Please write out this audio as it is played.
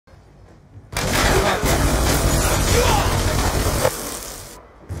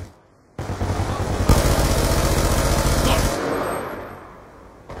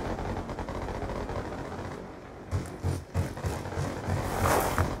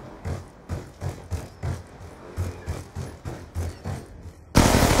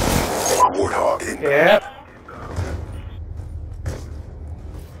Yep.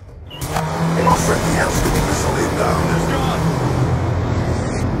 Friendly Hellstorm missile inbound.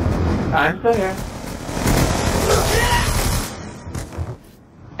 I'm still here.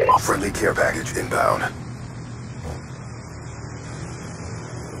 Friendly care package inbound.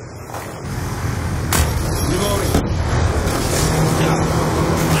 Reloading.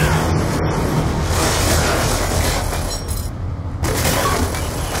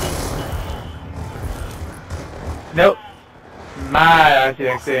 Nope. My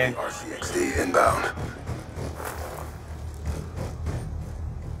RCXD. RCXD inbound.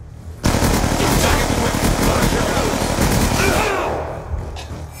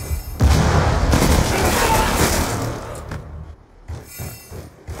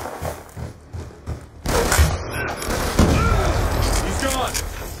 He's gone.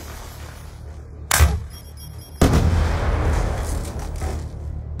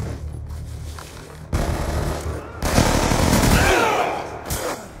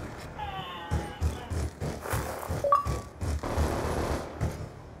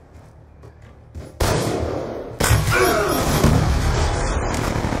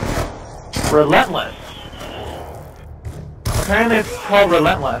 Relentless. Apparently it's called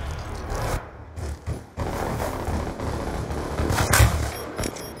Relentless.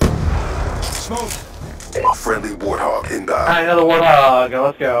 Smoke. Friendly Warthog inbound. Alright, another Warthog.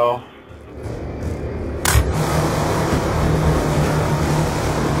 Let's go.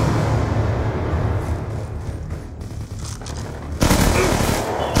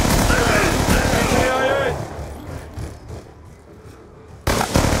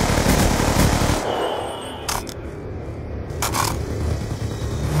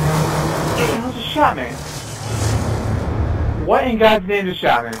 Who just shot me? What in God's name just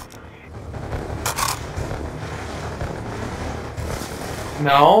shot me?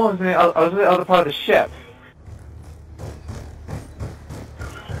 No, I was in the other part of the ship.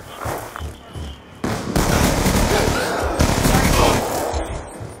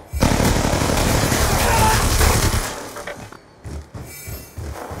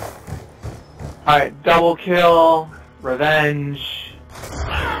 Alright, double kill, revenge.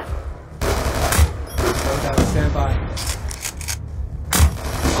 Stand by.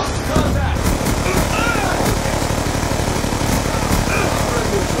 Contact.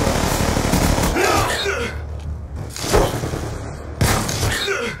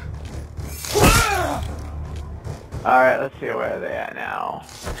 Alright, let's see where they at now.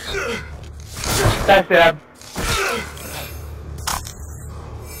 Backstab.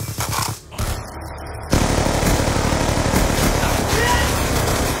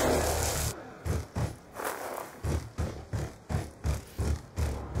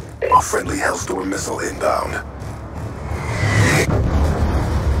 Friendly Hellstorm missile inbound.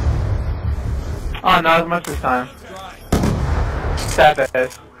 Oh, not as much this time. Stab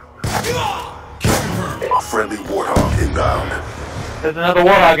it. Friendly Warthog inbound. There's another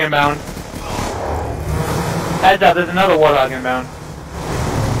Warthog inbound. Heads up, there's another Warthog inbound.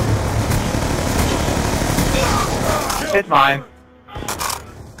 It's mine.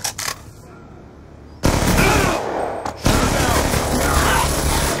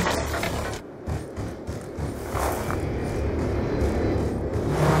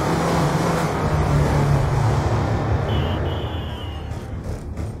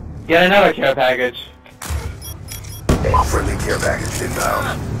 Get another care package. Friendly care package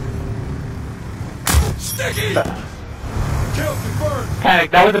inbound. Sticky. Kill confirmed.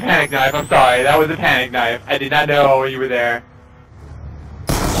 Panic. That was a panic knife. I'm sorry. That was a panic knife. I did not know you were there.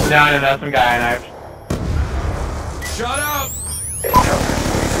 No. Some guy I knifed. Shot out.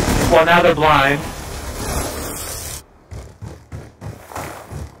 Well, now they're blind.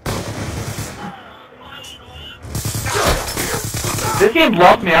 This game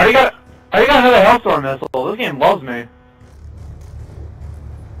loves me. I already got another Hellstorm missile. This game loves me.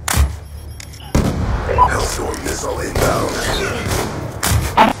 Hellstorm missile inbound.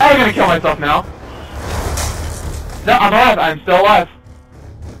 I'm probably gonna kill myself now. No, I'm alive. I'm still alive.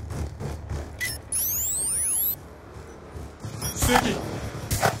 Sticky.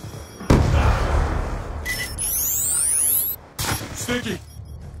 Sticky.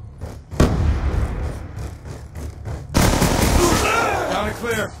 Down and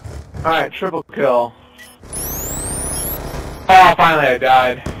clear. Alright, triple kill. Oh, finally I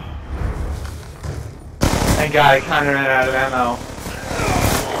died. Thank God, I kinda ran out of ammo.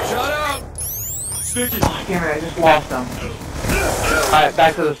 Shot out. Sticky. Oh, damn it, I just lost them. Alright,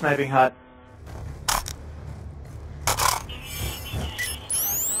 back to the sniping hut.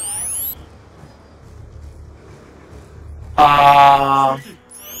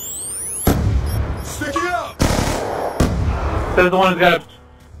 This is the one who's got a...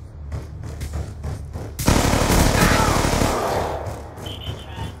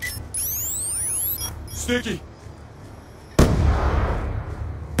 Sticky.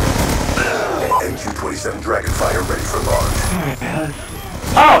 MQ-27 Dragonfire ready for launch.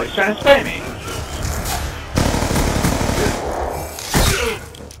 Oh, he's trying to spray me.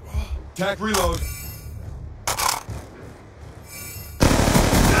 Tac reload.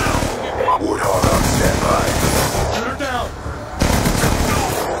 Warthog on standby. Shoot her down.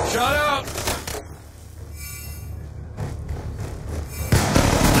 Shot out.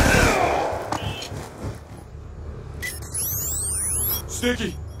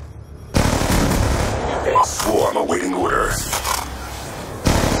 Sticky. Swarm awaiting orders.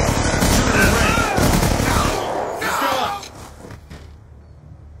 He's gone.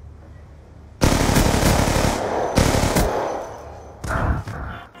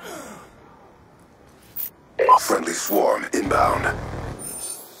 Friendly swarm inbound.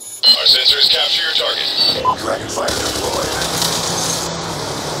 Our sensors capture your target. Dragonfire deployed.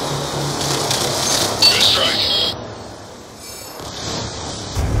 Good strike.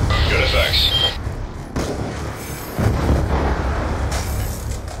 Good effects.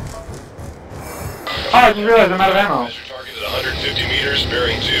 Oh, I just realized I'm out of ammo. Measure target at 150 meters,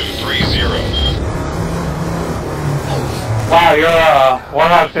 bearing 230. Wow, you're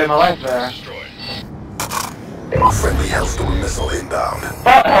Warthog saved my life there. Destroyed. Friendly Hellstorm missile inbound.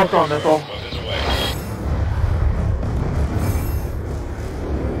 Oh, Hellstorm missile. Weapons away.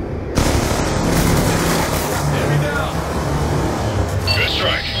 Enemy down. Good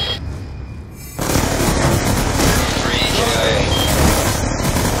strike. 3 KIA.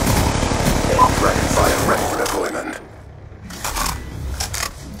 Dragonfire ready for deployment.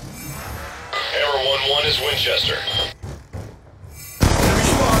 Hammer 1-1 is Winchester. Enemy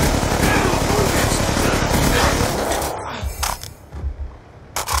spotted.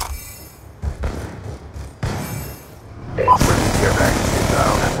 Friendly care package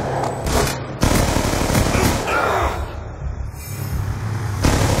inbound.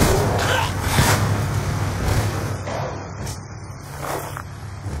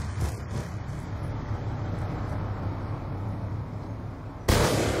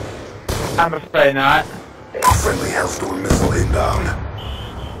 I'm afraid not. Friendly Hellstorm missile inbound.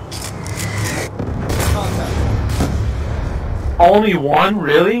 Contact. Only one?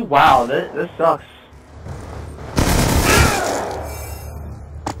 Really? Wow, this sucks.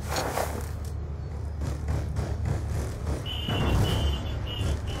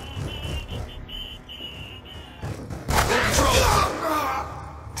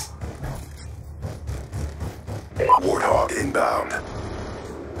 Warthog inbound.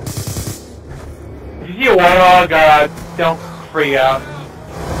 If you see a Warthog, don't freak out.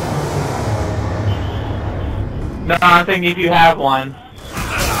 No, I'm thinking if you have one.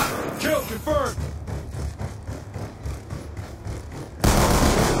 Kill confirmed.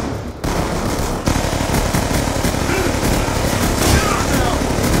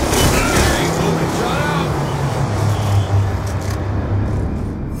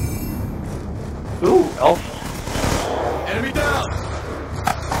 Ooh, elf. Enemy down.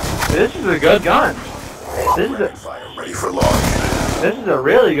 This is a good gun. This is Dragonfire ready for launch. a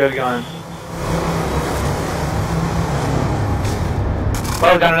really good gun.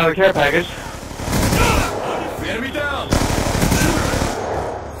 Well, we got another care package. Enemy down.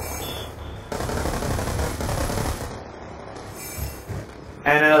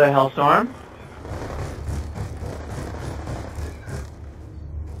 And another Hellstorm.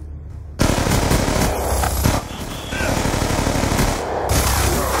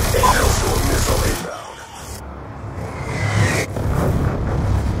 Hellstorm missile inbound.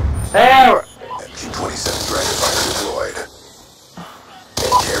 There! MQ-27 Dragonfire deployed.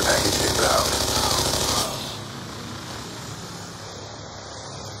 Care package inbound.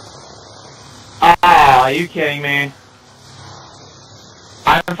 Ah, are you kidding me?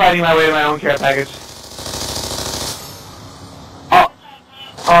 I'm fighting my way to my own care package.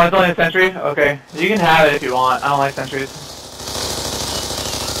 Oh, it's only a sentry? Okay. You can have it if you want. I don't like sentries.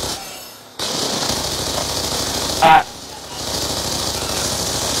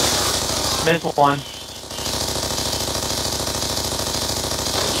 Missed one.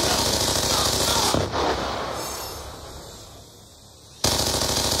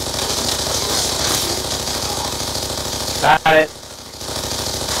 Got it.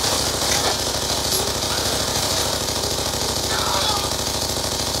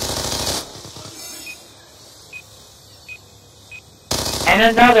 And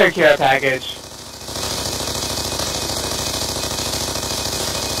another care package.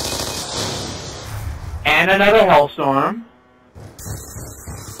 And another Hellstorm.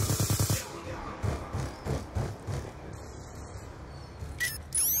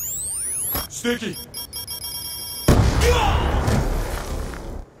 Sticky.